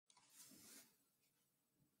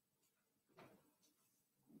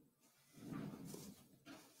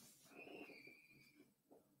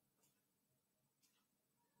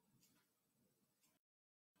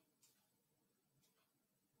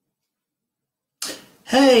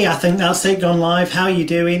Hey, I think that's it gone live. How are you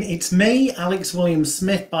doing? It's me, Alex William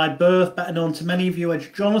Smith by birth, better known to many of you as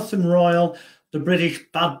Jonathan Royle, the British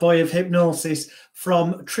bad boy of hypnosis,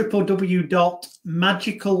 from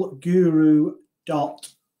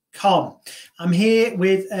www.magicalguru.com. I'm here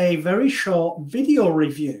with a very short video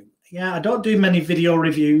review. Yeah, I don't do many video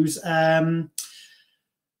reviews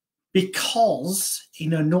because,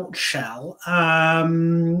 in a nutshell,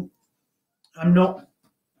 I'm not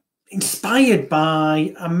inspired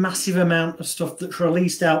by a massive amount of stuff that's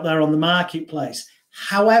released out there on the marketplace.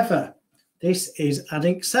 However, this is an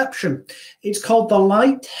exception. It's called the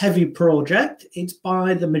Light Heavy Project. It's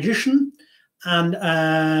by the magician and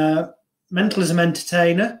mentalism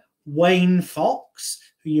entertainer Wayne Fox,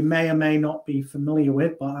 who you may or may not be familiar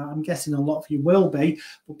with, but I'm guessing a lot of you will be,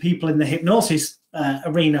 but people in the hypnosis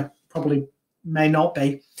arena probably may not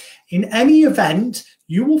be. In any event,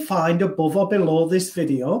 you will find above or below this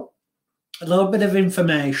video a little bit of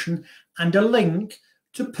information and a link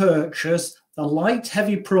to purchase the Light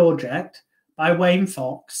Heavy Project by Wayne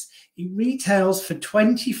Fox. It retails for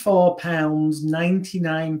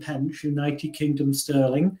 £24.99 United Kingdom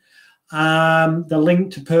sterling. The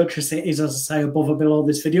link to purchase it is, as I say, above or below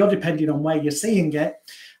this video, depending on where you're seeing it.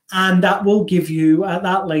 And that will give you, at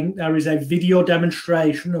that link, there is a video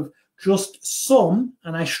demonstration of just some,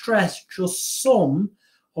 and I stress just some,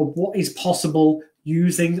 of what is possible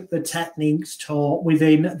using the techniques taught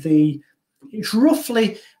within it's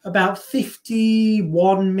roughly about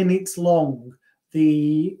 51 minutes long,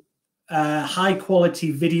 the high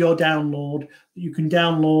quality video download that you can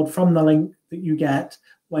download from the link that you get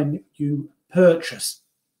when you purchase.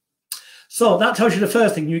 So that tells you the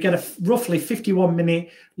first thing. You get a roughly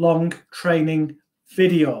 51-minute long training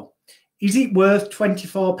video. Is it worth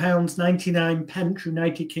 £24.99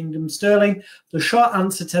 United Kingdom sterling? The short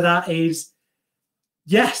answer to that is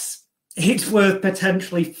yes, it's worth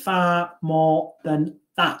potentially far more than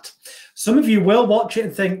that. Some of you will watch it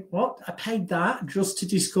and think, what? I paid that just to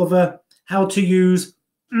discover how to use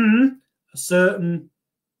a certain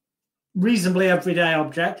reasonably everyday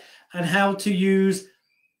object and how to use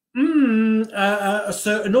a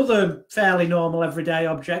certain other fairly normal everyday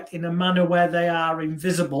object in a manner where they are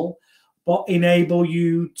invisible, but enable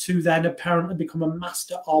you to then apparently become a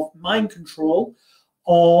master of mind control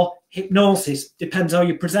or hypnosis. Depends how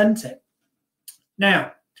you present it.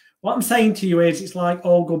 Now, what I'm saying to you is it's like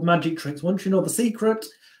all good magic tricks. Once you know the secret,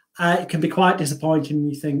 it can be quite disappointing.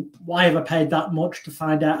 You think, why have I paid that much to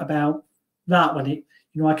find out about that when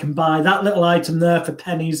I can buy that little item there for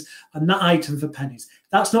pennies and that item for pennies.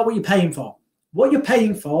 That's not what you're paying for. What you're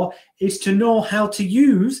paying for is to know how to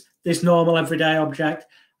use this normal everyday object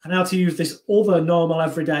and how to use this other normal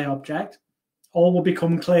everyday object. All will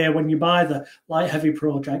become clear when you buy the Light Heavy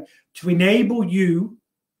Project to enable you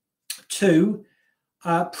to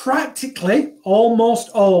practically, almost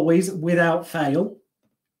always without fail,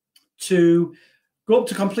 to go up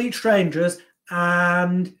to complete strangers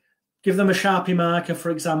and give them a Sharpie marker,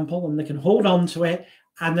 for example, and they can hold on to it,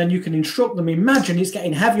 and then you can instruct them. Imagine it's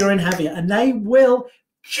getting heavier and heavier, and they will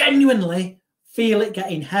genuinely feel it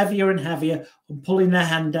getting heavier and heavier and pulling their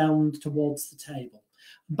hand down towards the table.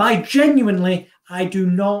 By genuinely, I do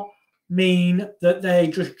not mean that they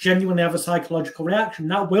just genuinely have a psychological reaction.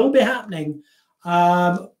 That will be happening.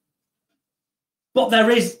 But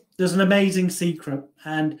there's an amazing secret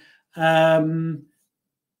and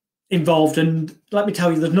involved. And let me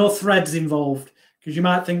tell you, there's no threads involved, because you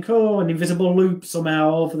might think, oh, an invisible loop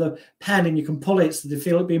somehow over the pen and you can pull it so they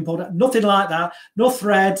feel it being pulled out. Nothing like that. No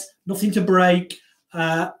threads, nothing to break.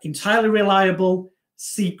 Entirely reliable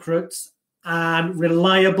secrets and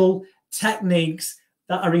reliable techniques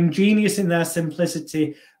that are ingenious in their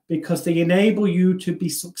simplicity, because they enable you to be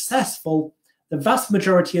successful the vast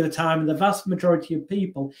majority of the time and the vast majority of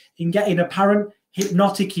people in getting apparent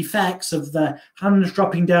hypnotic effects of the hands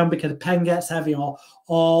dropping down because the pen gets heavy, or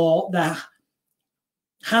the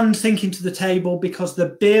hand sinking to the table because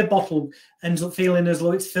the beer bottle ends up feeling as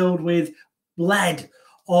though it's filled with lead,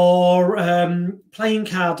 or playing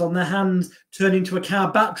cards on their hands turn into a car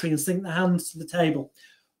battery and sink their hands to the table.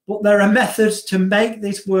 But there are methods to make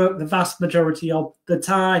this work the vast majority of the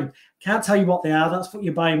time. Can't tell you what they are. That's what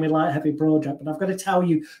you're buying with Light Heavy Project. But I've got to tell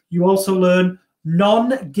you, you also learn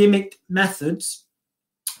non-gimmicked methods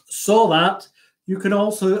so that you can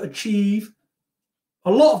also achieve,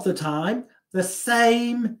 a lot of the time, the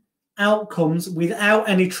same outcomes without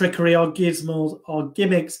any trickery or gizmos or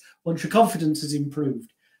gimmicks once your confidence is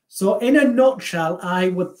improved. So in a nutshell, I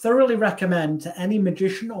would thoroughly recommend to any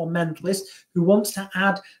magician or mentalist who wants to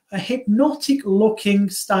add a hypnotic looking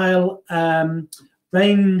style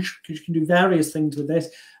range, because you can do various things with this,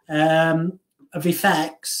 of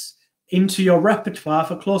effects into your repertoire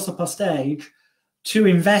for close-up or stage to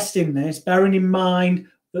invest in this, bearing in mind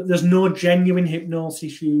that there's no genuine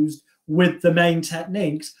hypnosis used with the main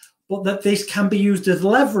techniques, but that this can be used as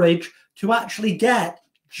leverage to actually get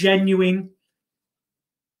genuine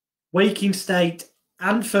waking state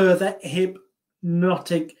and further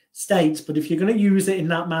hypnotic states. But if you're going to use it in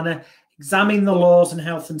that manner, examine the laws and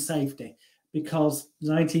health and safety, because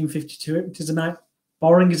the 1952 Hypnotism Act,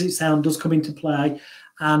 boring as it sounds, does come into play,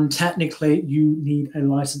 and technically you need a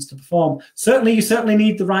license to perform. Certainly, you certainly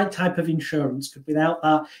need the right type of insurance, because without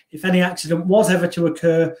that, if any accident was ever to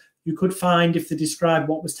occur, you could find, if they described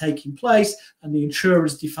what was taking place and the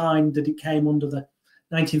insurers defined that it came under the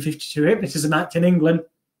 1952 Hypnotism Act in England,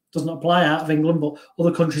 doesn't apply out of England, but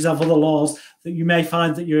other countries have other laws, that you may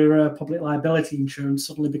find that your public liability insurance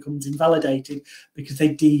suddenly becomes invalidated because they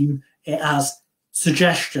deem it as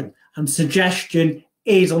suggestion. And suggestion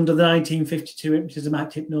is under the 1952 Hypnotism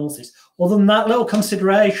Act hypnosis. Other than that little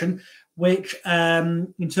consideration, which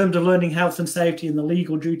in terms of learning health and safety and the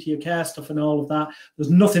legal duty of care stuff and all of that,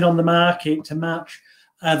 there's nothing on the market to match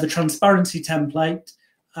the transparency template,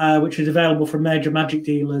 which is available from major magic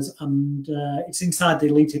dealers, and it's inside the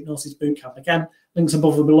Elite Hypnosis Bootcamp. Again, links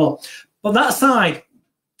above and below. But that aside,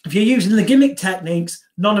 if you're using the gimmick techniques,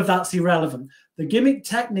 none of that's irrelevant. The gimmick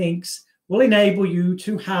techniques will enable you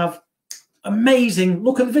to have amazing,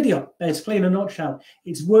 look at the video, basically, in a nutshell.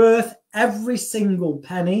 It's worth every single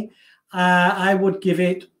penny. I would give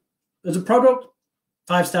it, as a product,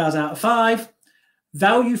 5 stars out of 5.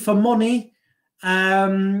 Value for money,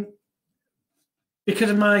 because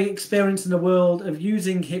of my experience in the world of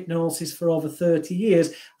using hypnosis for over 30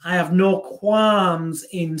 years, I have no qualms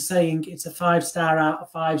in saying it's a 5-star out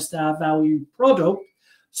of 5-star value product.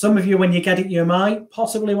 Some of you, when you get it, you might,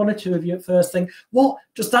 possibly one or two of you at first think, what,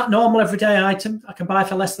 just that normal everyday item I can buy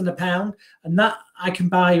for less than £1, and that I can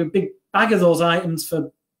buy a big bag of those items for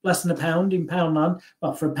less than £1 in Poundland,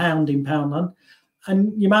 well, for £1 in Poundland.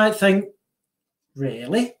 And you might think,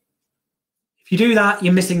 really? If you do that,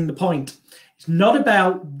 you're missing the point. It's not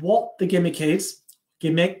about what the gimmick is,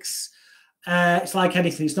 gimmicks. It's like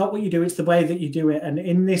anything. It's not what you do, it's the way that you do it. And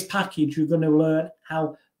in this package, you're going to learn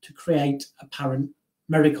how to create apparent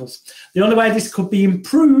miracles. The only way this could be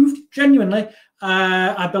improved, genuinely,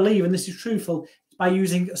 I believe, and this is truthful, is by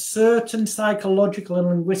using a certain psychological and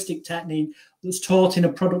linguistic technique that's taught in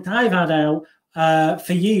a product I've had out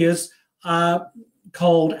for years,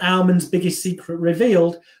 called Almond's Biggest Secret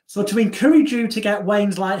Revealed. So to encourage you to get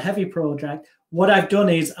Wayne's Light Heavy project, what I've done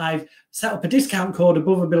is I've set up a discount code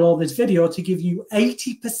above and below this video to give you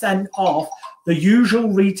 80% off the usual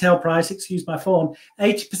retail price, excuse my phone,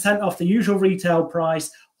 80% off the usual retail price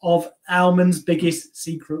of Almond's Biggest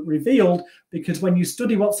Secret Revealed, because when you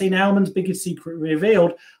study what's in Almond's Biggest Secret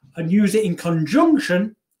Revealed and use it in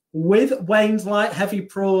conjunction with Wayne's Light Heavy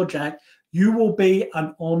project, you will be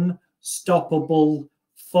an unstoppable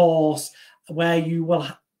force, where you will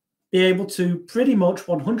be able to pretty much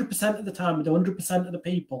 100% of the time with 100% of the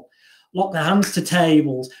people lock their hands to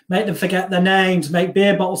tables, make them forget their names, make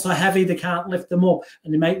beer bottles so heavy they can't lift them up,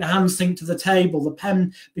 and they make the hands sink to the table. The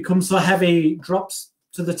pen becomes so heavy, drops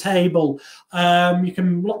to the table. You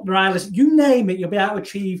can lock their eyelids. You name it, you'll be able to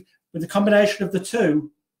achieve, with the combination of the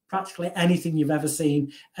two, practically anything you've ever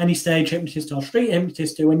seen any stage hypnotist or street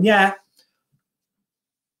hypnotist do. And yeah,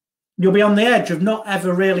 you'll be on the edge of not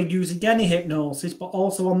ever really using any hypnosis, but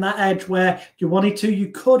also on that edge where if you wanted to, you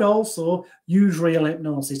could also use real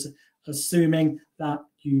hypnosis, assuming that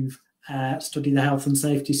you've studied the health and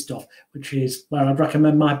safety stuff, which is where I'd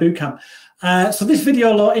recommend my bootcamp. So this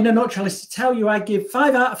video, in a nutshell, is to tell you I give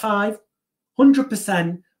 5 out of 5,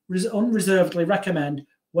 100% unreservedly recommend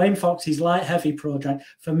Wayne Fox's Light Heavy project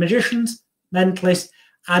for magicians, mentalists,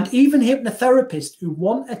 and even hypnotherapists who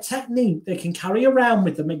want a technique they can carry around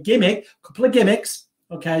with them, a gimmick, a couple of gimmicks,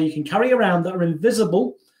 okay, you can carry around that are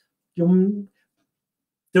invisible.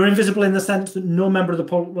 They're invisible in the sense that no member of the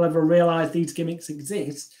public will ever realize these gimmicks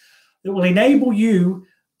exist, that will enable you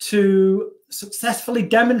to successfully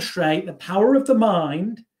demonstrate the power of the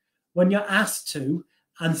mind when you're asked to,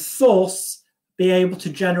 and thus be able to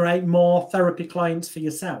generate more therapy clients for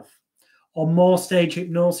yourself, or more stage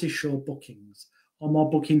hypnosis show bookings, or more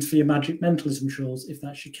bookings for your magic mentalism shows, if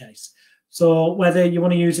that's your case. So whether you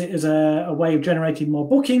want to use it as a way of generating more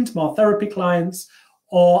bookings, more therapy clients,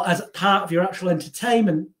 or as part of your actual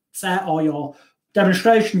entertainment set or your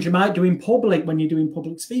demonstrations you might do in public when you're doing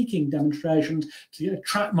public speaking demonstrations to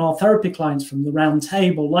attract more therapy clients from the Round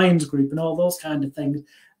Table, Lions Group, and all those kind of things,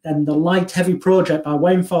 then the Light Heavy project by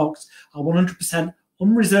Wayne Fox, I 100%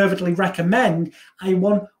 unreservedly recommend. I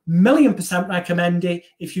 1,000,000% recommend it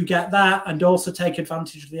if you get that, and also take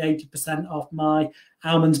advantage of the 80% off my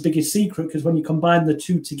Almond's Biggest Secret, because when you combine the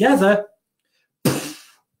two together,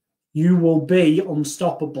 you will be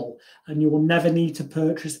unstoppable, and you will never need to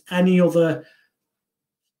purchase any other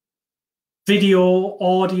video,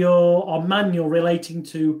 audio, or manual relating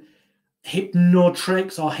to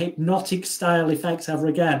hypnotricks or hypnotic style effects ever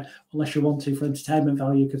again, unless you want to for entertainment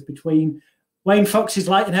value. Because between Wayne Fox's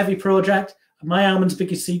Light and Heavy project and my Almond's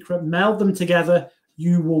Biggest Secret, meld them together,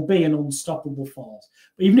 you will be an unstoppable force.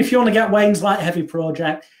 But even if you want to get Wayne's Light Heavy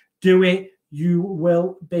project, do it. You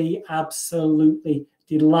will be absolutely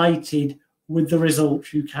delighted with the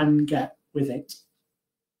results you can get with it.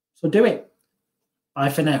 So do it. Bye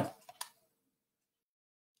for now.